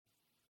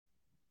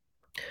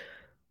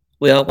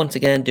We are once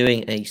again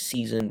doing a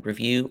season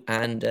review,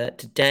 and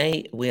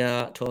today we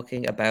are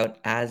talking about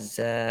as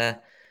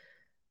the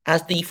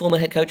former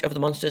head coach of the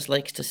Monsters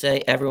likes to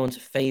say, everyone's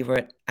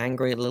favorite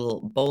angry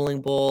little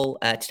bowling ball.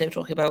 Today we're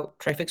talking about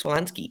Traffix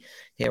Wolanski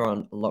here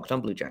on Locked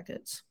On Blue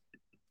Jackets.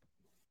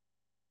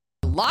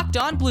 Locked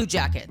On Blue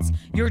Jackets,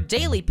 your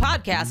daily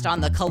podcast on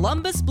the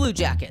Columbus Blue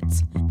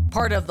Jackets,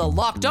 part of the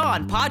Locked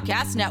On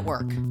Podcast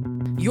Network.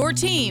 Your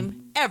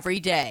team every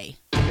day.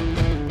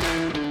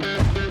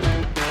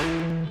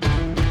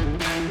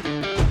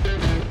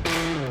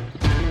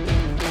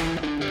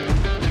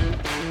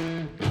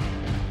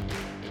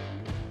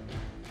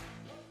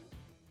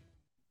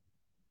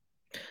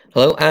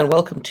 Hello and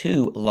welcome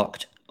to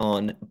Locked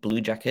On Blue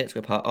Jackets.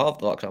 We're part of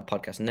the Locked On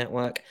Podcast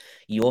Network,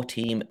 your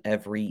team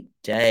every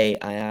day.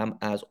 I am,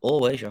 as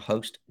always, your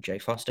host, Jay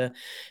Foster,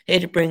 here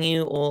to bring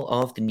you all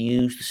of the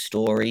news, the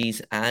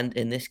stories, and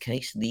in this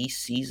case, the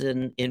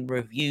season in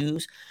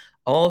reviews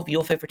of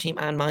your favorite team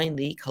and mine,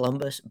 the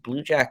Columbus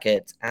Blue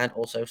Jackets, and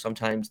also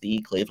sometimes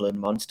the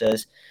Cleveland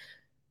Monsters.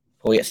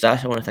 Before we get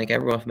started, I want to thank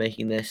everyone for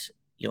making this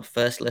your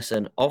first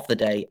listen of the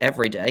day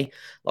every day.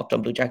 Locked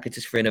On Blue Jackets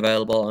is free and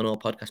available on all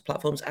podcast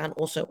platforms and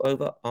also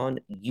over on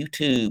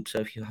YouTube. So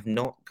if you have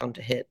not gone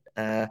to hit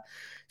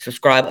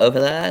subscribe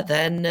over there,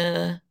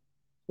 then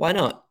why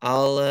not?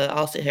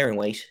 I'll sit here and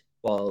wait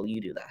while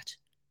you do that.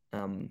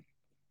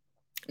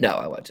 No,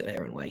 I won't sit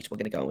here and wait. We're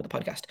going to go on with the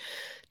podcast.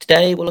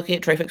 Today we're looking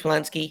at Traffix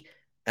Wolanski,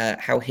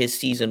 how his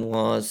season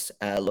was,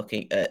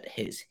 looking at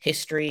his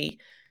history.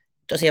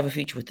 Does he have a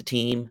future with the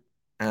team?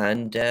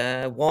 And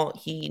what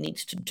he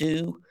needs to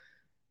do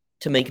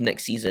to make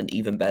next season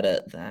even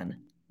better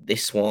than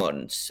this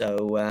one.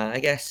 So I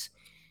guess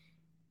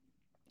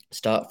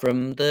start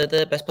from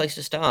the best place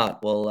to start.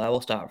 Well, I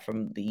will start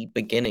from the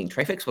beginning.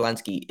 Traffix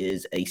Wolanski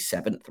is a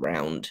 7th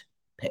round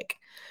pick.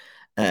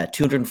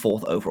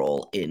 204th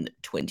overall in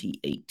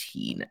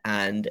 2018.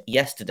 And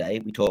yesterday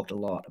we talked a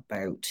lot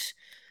about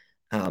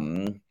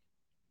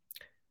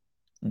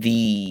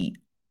the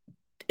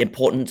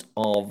importance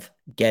of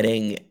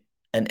getting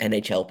an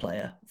NHL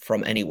player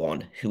from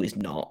anyone who is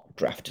not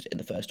drafted in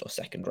the first or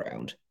second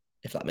round,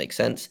 if that makes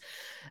sense.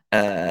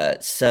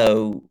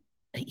 So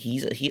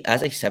he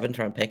as a 7th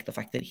round pick, the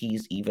fact that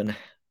he's even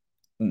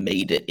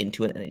made it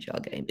into an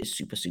NHL game is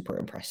super, super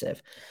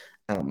impressive.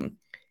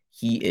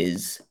 He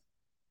is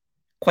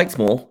quite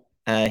small.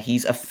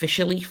 He's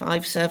officially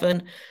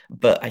 5'7",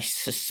 but I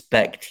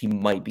suspect he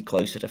might be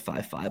closer to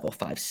 5'5" or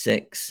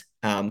 5'6".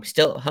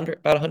 Still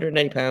about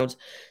 180 pounds,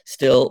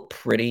 still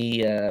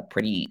pretty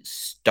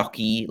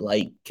stocky,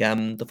 like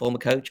the former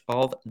coach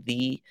of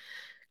the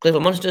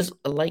Cleveland Monsters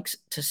likes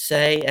to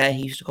say.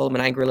 He used to call him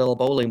an angry little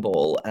bowling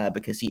ball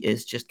because he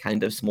is just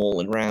kind of small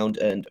and round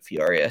and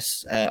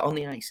furious on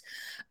the ice.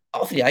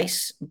 Off the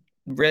ice,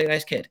 really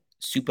nice kid.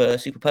 Super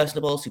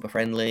personable, super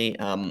friendly.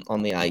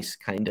 On the ice,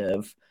 kind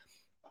of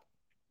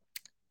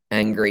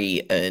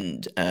angry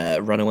and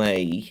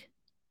runaway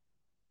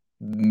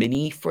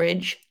mini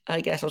fridge,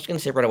 I guess. I was going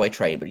to say runaway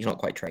train, but he's not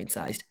quite train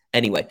sized.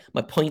 Anyway,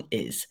 my point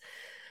is,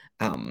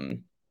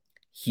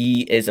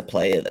 he is a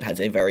player that has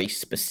a very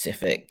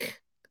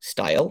specific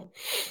style.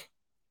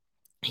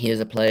 He is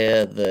a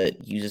player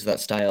that uses that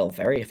style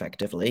very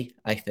effectively,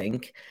 I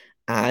think.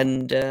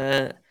 And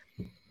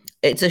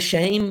it's a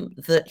shame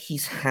that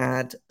he's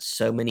had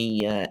so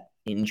many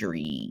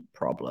injury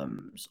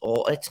problems,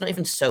 or it's not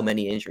even so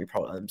many injury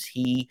problems.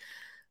 He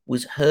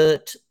was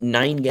hurt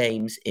 9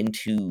 games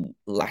into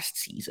last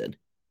season.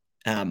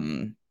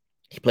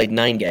 He played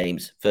 9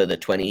 games for the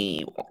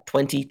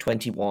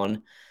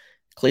 2021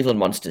 Cleveland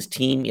Monsters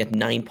team. He had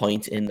 9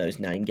 points in those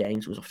 9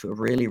 games, was off to a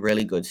really,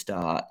 really good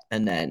start,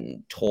 and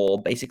then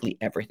tore basically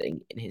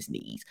everything in his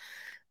knees.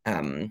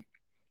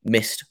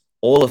 Missed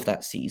all of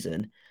that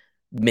season,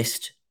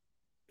 missed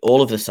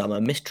all of the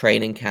summer, missed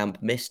training camp,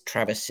 missed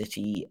Traverse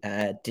City,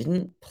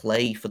 didn't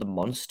play for the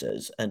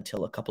Monsters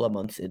until a couple of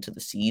months into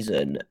the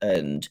season.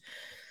 And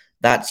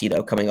that's,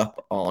 coming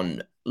up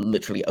on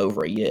literally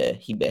over a year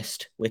he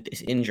missed with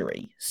this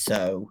injury.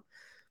 So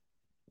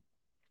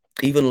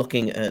even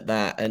looking at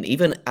that, and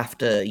even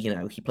after,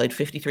 he played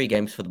 53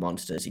 games for the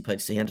Monsters, he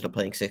ended up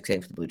playing 6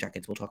 games for the Blue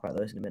Jackets. We'll talk about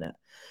those in a minute.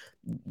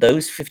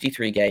 Those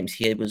 53 games,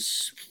 he had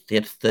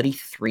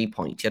 33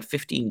 points. He had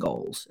 15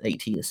 goals,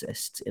 18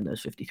 assists in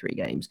those 53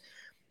 games.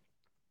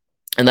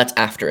 And that's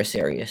after a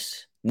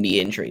serious knee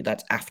injury.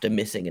 That's after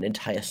missing an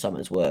entire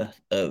summer's worth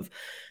of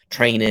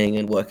training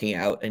and working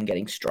out and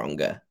getting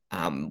stronger,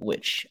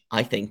 which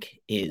I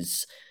think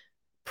is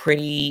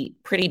pretty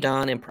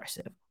darn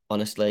impressive,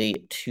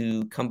 honestly,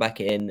 to come back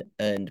in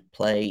and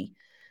play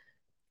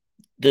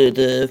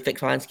the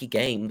Wolanski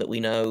game that we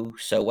know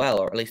so well,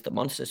 or at least the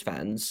Monsters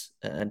fans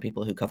and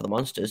people who cover the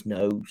Monsters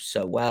know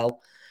so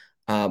well.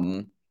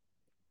 And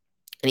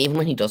even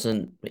when he's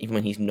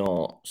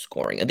not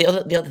scoring. And the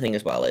other thing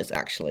as well is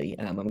actually,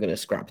 I'm going to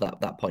scrap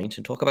that point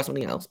and talk about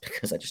something else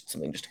because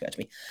something just occurred to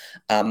me.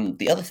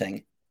 The other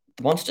thing,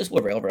 the Monsters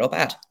were real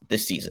bad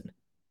this season.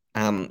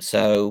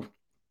 So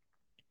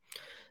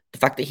the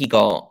fact that he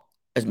got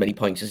as many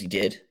points as he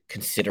did,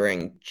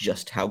 considering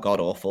just how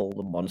god-awful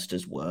the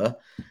Monsters were,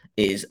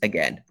 is,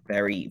 again,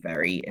 very,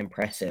 very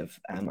impressive.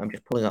 I'm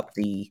just pulling up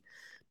the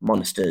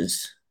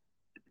Monsters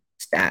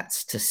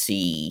stats to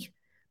see,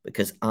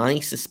 because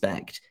I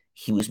suspect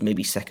he was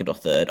maybe second or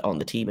third on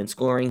the team in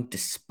scoring,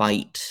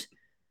 despite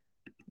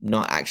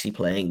not actually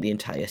playing the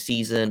entire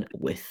season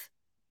with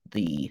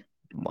the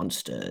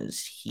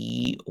Monsters.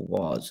 He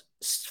was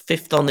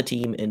fifth on the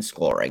team in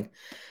scoring.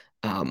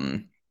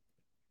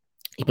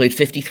 He played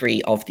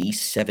 53 of these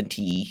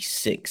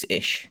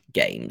 76-ish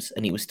games,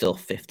 and he was still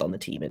fifth on the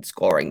team in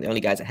scoring. The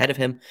only guys ahead of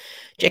him,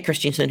 Jake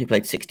Christensen, who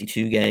played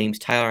 62 games,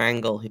 Tyler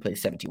Angle, who played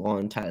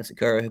 71, Tyler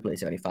Sakura, who played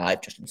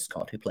 75, Justin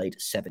Scott, who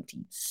played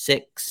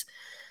 76.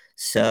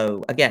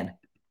 So, again,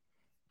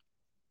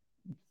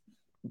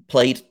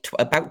 played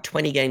about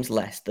 20 games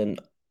less than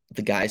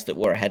the guys that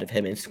were ahead of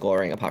him in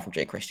scoring, apart from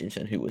Jake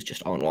Christensen, who was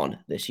just on one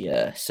this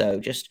year. So,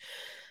 just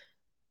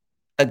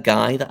a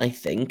guy that I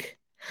think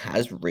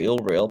has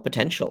real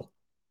potential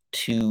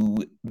to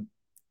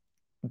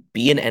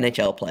be an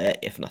NHL player,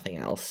 if nothing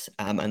else.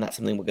 And that's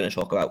something we're going to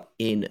talk about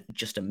in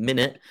just a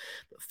minute.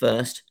 But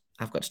first,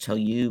 I've got to tell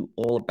you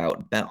all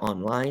about Bet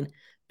Online,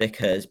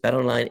 because Bet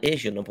Online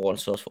is your number one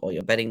source for all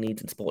your betting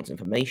needs and sports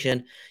information.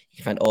 You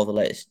can find all the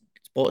latest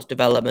sports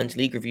developments,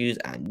 league reviews,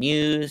 and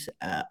news.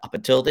 Up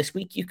until this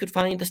week, you could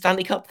find the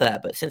Stanley Cup there.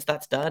 But since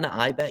that's done,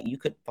 I bet you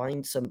could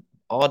find some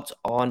odds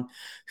on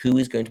who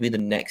is going to be the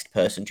next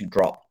person to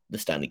drop the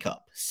Stanley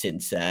Cup,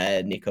 since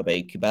Nico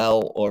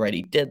Kubel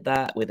already did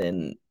that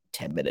within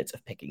 10 minutes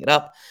of picking it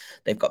up.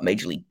 They've got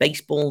Major League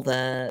Baseball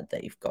there.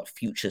 They've got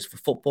futures for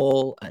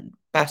football and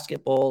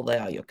basketball. They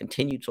are your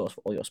continued source for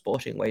all your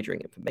sporting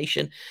wagering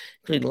information,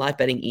 including live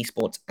betting,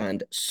 esports,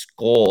 and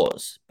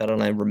scores.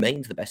 BetOnline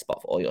remains the best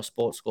spot for all your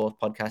sports, scores,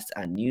 podcasts,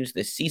 and news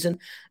this season,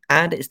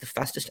 and it's the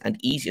fastest and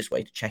easiest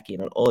way to check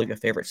in on all of your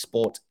favorite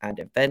sports and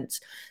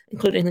events,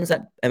 including things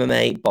like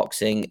MMA,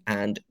 boxing,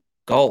 and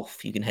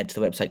golf. You can head to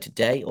the website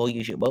today or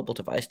use your mobile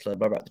device to learn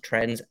more about the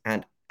trends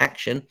and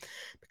action,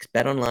 because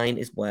BetOnline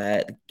is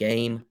where the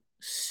game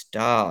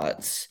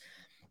starts.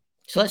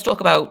 So let's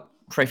talk about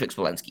Trey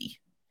Fix-Wolansky,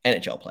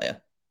 NHL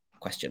player,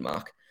 question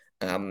mark.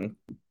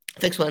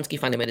 Fix-Wolansky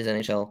finally made his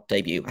NHL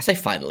debut. I say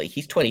finally,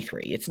 he's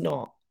 23. It's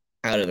not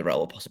out of the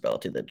realm of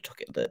possibility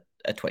that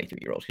a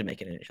 23-year-old can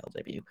make an NHL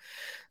debut.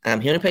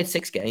 He only played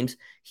 6 games.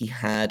 He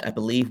had, I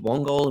believe,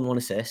 1 goal and 1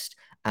 assist.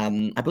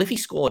 I believe he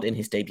scored in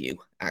his debut,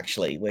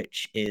 actually,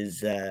 which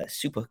is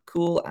super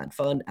cool and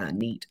fun and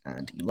neat,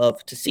 and you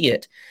love to see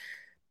it.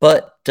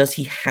 But does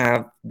he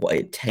have what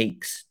it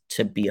takes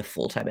to be a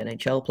full-time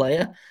NHL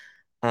player?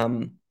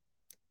 I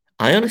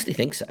honestly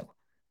think so.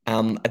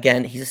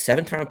 Again, he's a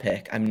 7th-round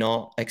pick. I'm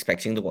not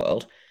expecting the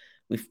world.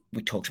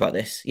 We talked about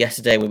this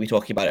yesterday. We'll be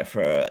talking about it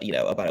for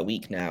about a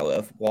week now,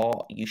 of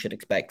what you should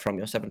expect from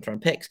your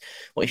 7th-round picks,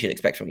 what you should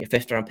expect from your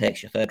 5th-round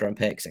picks, your 3rd-round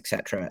picks,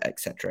 etc.,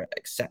 etc.,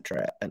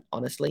 etc. And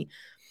honestly,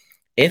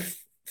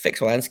 if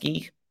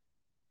Fix-Wolansky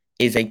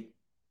is a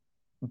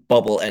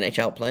bubble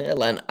NHL player,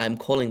 then I'm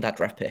calling that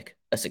draft pick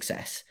a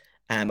success.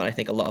 And I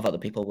think a lot of other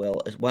people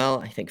will as well.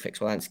 I think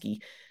Fix-Wolansky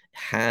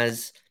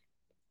has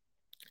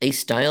a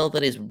style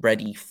that is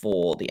ready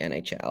for the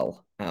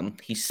NHL.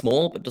 He's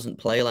small but doesn't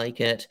play like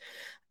it.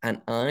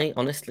 And I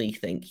honestly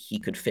think he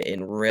could fit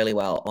in really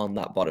well on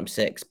that bottom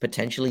 6,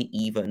 potentially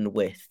even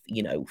with,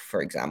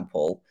 for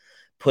example,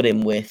 put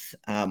him with,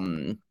 I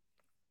don't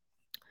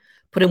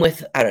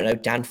know,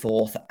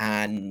 Danforth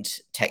and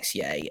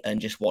Texier,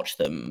 and just watch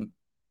them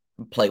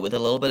play with a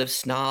little bit of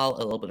snarl,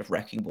 a little bit of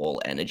wrecking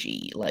ball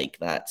energy.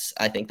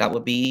 I think that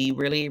would be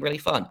really, really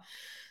fun.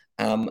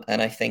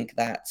 And I think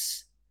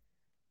that's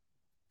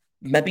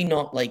maybe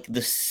not like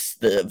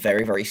the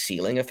very, very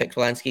ceiling of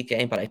Fix-Wolansky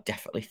game, but I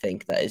definitely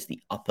think that is the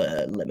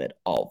upper limit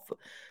of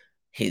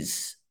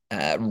his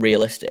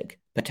realistic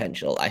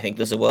potential. I think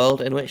there's a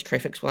world in which Trey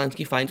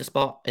Fix-Wolansky finds a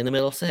spot in the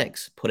middle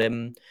 6. Put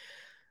him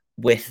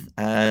with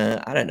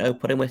I don't know,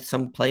 put him with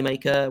some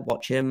playmaker,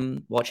 watch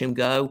him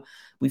go.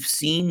 We've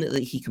seen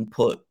that he can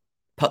put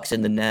pucks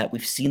in the net.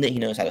 We've seen that he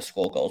knows how to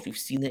score goals. We've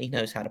seen that he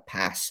knows how to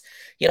pass.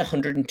 He had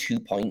 102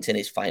 points in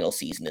his final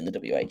season in the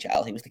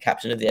WHL. He was the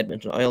captain of the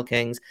Edmonton Oil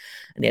Kings,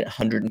 and he had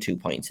 102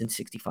 points in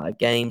 65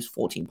 games,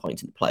 14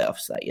 points in the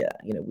playoffs that year.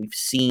 We've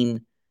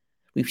seen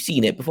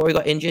it. Before he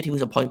got injured, he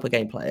was a point per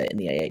game player in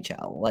the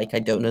AHL. I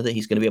don't know that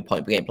he's going to be a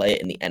point per game player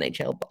in the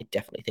NHL, but I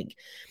definitely think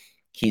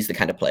he's the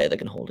kind of player that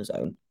can hold his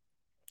own.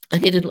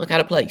 And he didn't look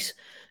out of place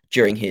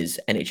during his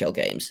NHL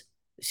games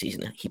this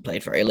season. He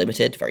played very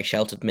limited, very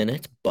sheltered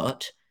minutes,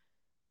 but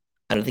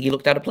I don't think he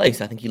looked out of place.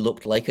 I think he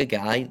looked like a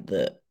guy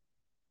that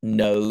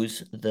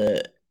knows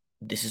that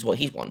this is what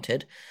he's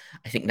wanted.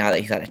 I think now that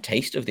he's had a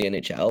taste of the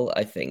NHL,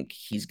 I think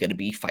he's going to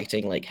be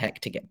fighting like heck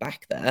to get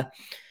back there.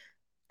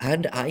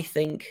 And I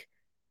think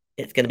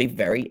it's going to be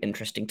very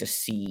interesting to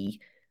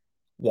see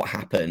what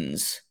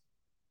happens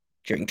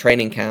during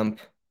training camp.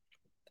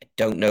 I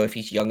don't know if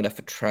he's young enough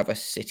for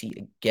Traverse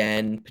City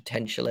again,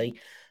 potentially.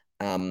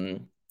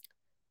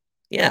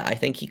 Yeah, I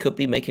think he could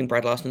be making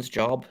Brad Larsen's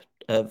job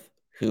of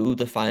who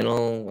the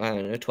final,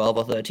 12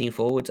 or 13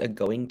 forwards are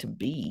going to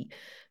be.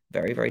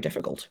 Very, very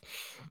difficult.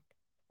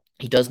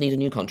 He does need a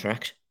new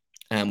contract,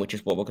 which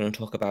is what we're going to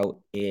talk about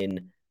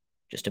in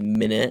just a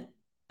minute.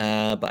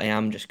 But I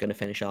am just going to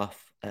finish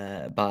off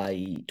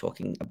by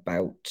talking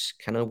about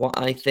kind of what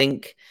I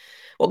think,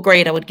 what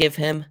grade I would give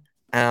him.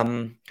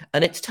 And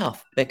it's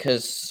tough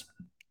because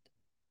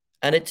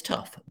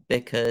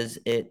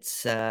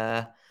it's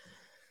how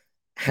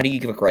do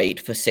you give a grade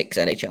for 6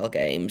 NHL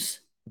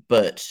games?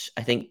 But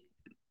I think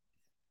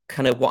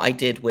kind of what I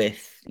did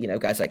with,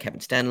 guys like Kevin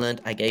Stenlund,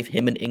 I gave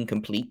him an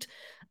incomplete,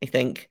 I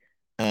think.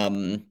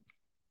 I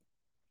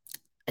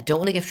don't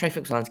want to give Trey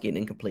Fix-Wolansky an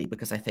incomplete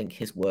because I think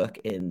his work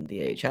in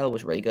the AHL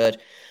was really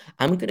good.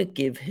 I'm going to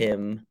give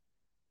him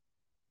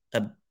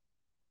a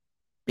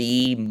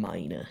B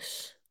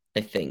minus,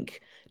 I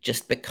think,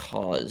 just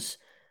because,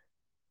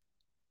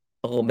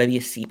 or maybe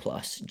a C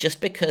plus, just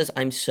because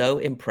I'm so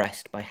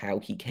impressed by how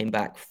he came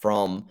back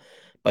from,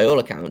 by all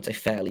accounts, a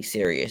fairly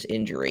serious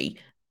injury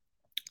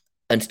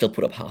and still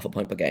put up half a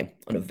point per game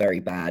on a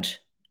very bad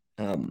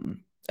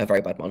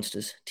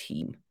Monsters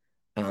team.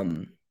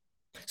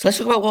 So let's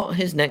talk about what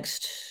his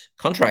next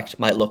contract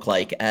might look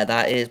like.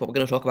 That is what we're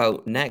going to talk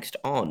about next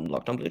on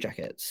Locked On Blue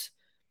Jackets.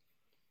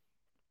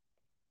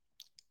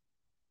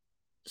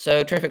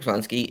 So Trey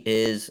Fix-Wolansky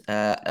is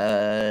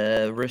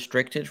a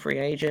restricted free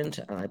agent,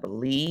 I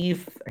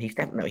believe. He's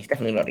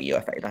definitely not a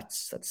UFA.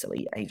 That's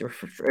silly. He's a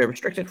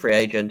restricted free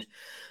agent,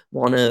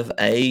 one of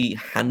a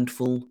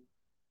handful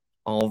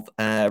of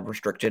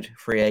restricted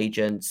free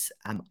agents.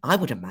 I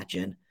would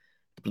imagine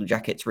the Blue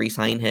Jackets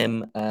re-sign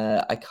him.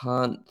 I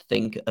can't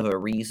think of a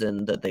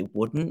reason that they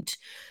wouldn't.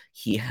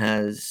 He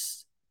has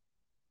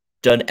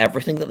done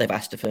everything that they've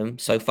asked of him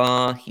so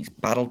far. He's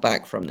battled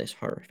back from this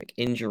horrific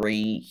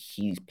injury.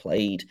 He's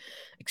played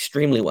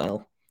extremely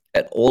well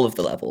at all of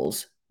the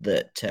levels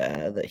that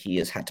he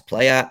has had to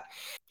play at.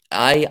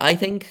 I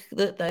think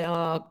that they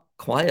are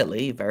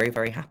quietly very,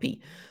 very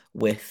happy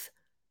with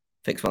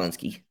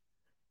Fix-Wolansky.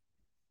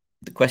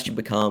 The question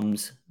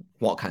becomes,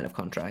 what kind of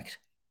contract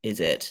is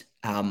it?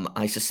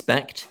 I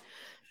suspect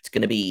it's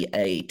going to be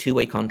a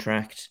two-way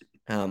contract.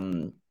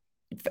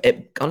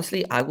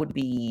 Honestly, I would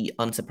be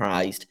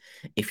unsurprised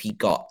if he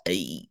got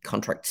a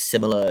contract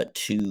similar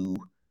to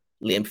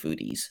Liam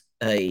Foudy's.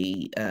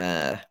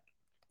 Liam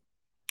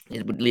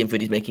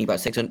Foudy's making about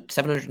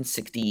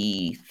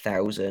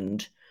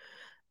 760,000,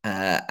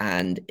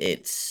 and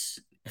it's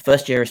the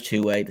first year is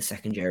two-way, the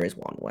second year is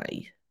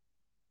one-way,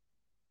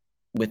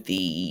 with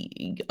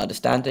the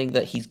understanding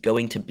that he's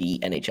going to be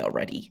NHL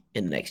ready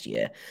in the next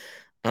year.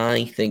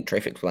 I think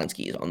Trey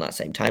Fix-Wolansky is on that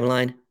same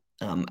timeline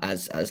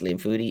as Liam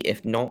Foudy,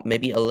 if not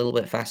maybe a little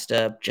bit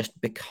faster,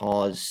 just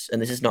because,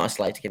 and this is not a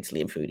slight against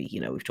Liam Foudy,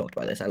 we've talked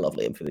about this, I love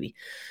Liam Foudy.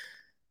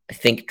 I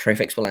think Trey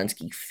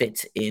Fix-Wolansky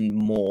fits in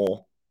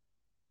more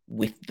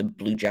with the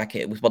Blue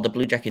Jacket, with what the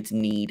Blue Jackets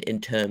need in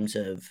terms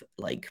of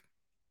like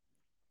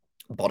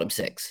bottom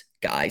six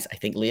guys. I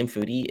think Liam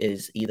Foudy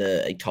is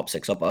either a top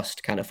six or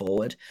bust kind of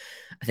forward.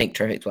 I think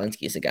Trey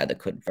Fix-Wolansky is a guy that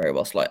could very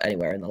well slot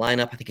anywhere in the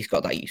lineup. I think he's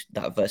got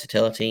that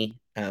versatility,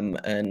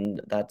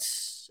 and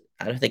that's,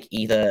 I don't think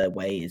either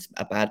way is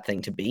a bad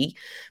thing to be.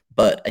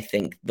 But I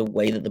think the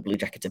way that the Blue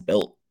Jackets are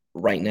built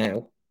right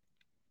now,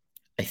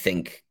 I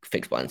think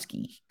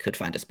Fix-Wolansky could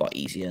find a spot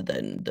easier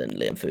than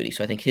Liam Foudy.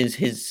 So I think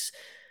his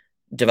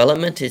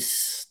development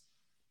is,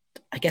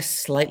 I guess,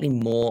 slightly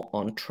more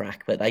on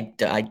track, but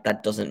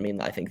that doesn't mean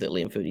that I think that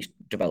Liam Foudy's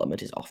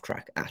development is off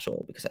track at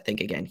all, because I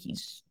think, again,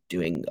 he's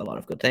doing a lot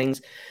of good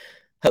things.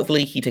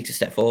 Hopefully he takes a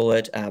step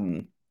forward.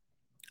 I'm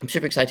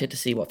super excited to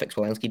see what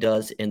Fix-Wolansky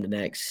does in the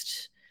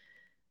next,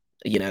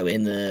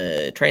 in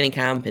the training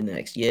camp in the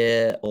next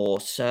year or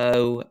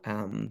so.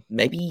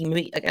 Maybe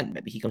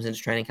he comes into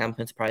training camp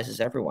and surprises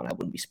everyone. I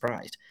wouldn't be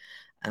surprised.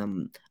 I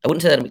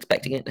wouldn't say that I'm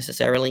expecting it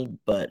necessarily,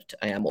 but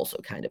I am also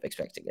kind of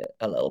expecting it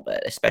a little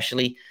bit,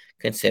 especially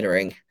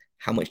considering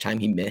how much time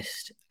he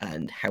missed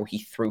and how he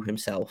threw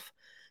himself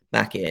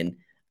back in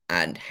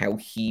and how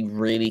he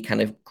really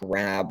kind of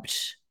grabbed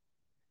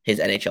his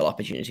NHL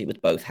opportunity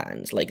with both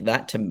hands. Like,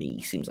 that to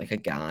me seems like a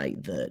guy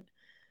that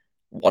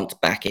wants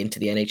back into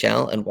the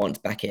NHL and wants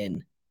back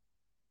in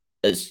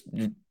as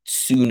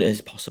soon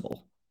as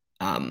possible,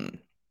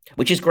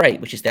 which is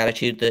great, which is the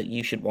attitude that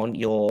you should want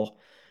your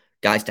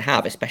guys to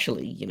have,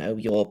 especially,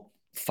 your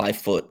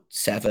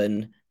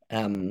 5'7",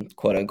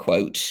 quote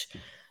unquote,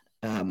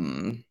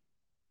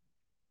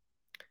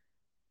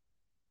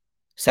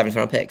 seventh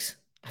round picks.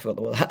 I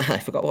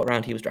forgot what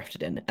round he was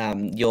drafted in.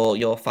 Your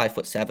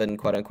 5'7",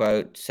 quote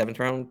unquote, seventh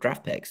round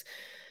draft picks.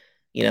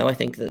 I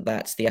think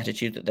that's the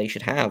attitude that they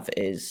should have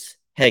is,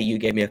 hey, you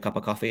gave me a cup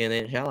of coffee in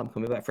the NHL, I'm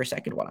coming back for a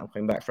second one. I'm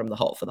coming back for the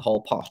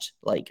whole pot.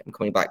 Like, I'm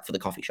coming back for the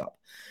coffee shop.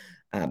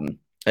 And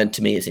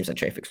to me, it seems like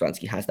Trey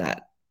Fix-Wolansky has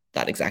that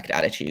exact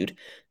attitude.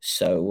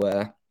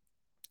 So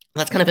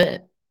that's kind of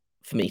it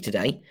for me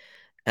today.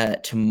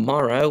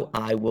 Tomorrow,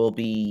 I will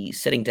be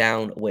sitting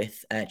down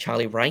with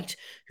Charlie Wright,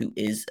 who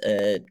is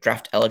a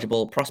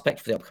draft-eligible prospect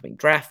for the upcoming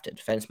draft, a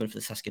defenseman for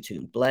the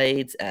Saskatoon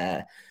Blades.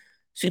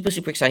 super,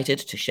 super excited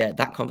to share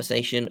that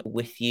conversation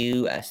with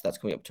you. So that's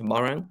coming up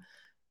tomorrow.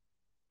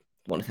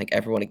 I want to thank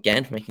everyone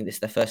again for making this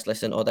their first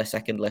listen or their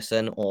second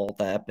listen or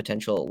their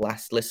potential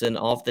last listen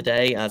of the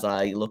day as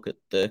I look at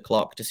the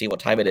clock to see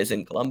what time it is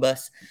in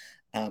Columbus.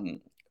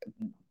 No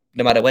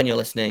matter when you're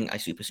listening, I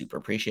super, super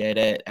appreciate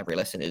it. Every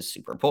listen is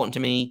super important to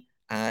me,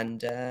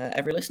 and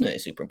every listener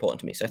is super important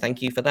to me. So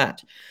thank you for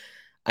that.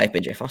 I've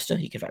been Jay Foster.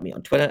 You can find me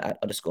on Twitter at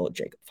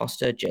 _Jacob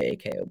Foster,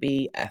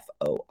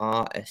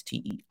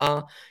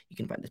 JAKOBFORSTER. You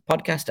can find this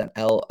podcast at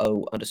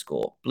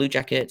LO_Blue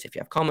Jackets. If you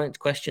have comments,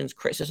 questions,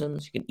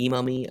 criticisms, you can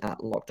email me at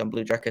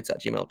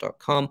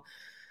lockedonbluejackets@gmail.com.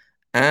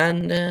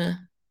 And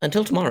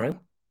until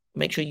tomorrow,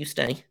 make sure you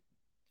stay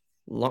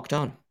locked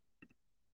on.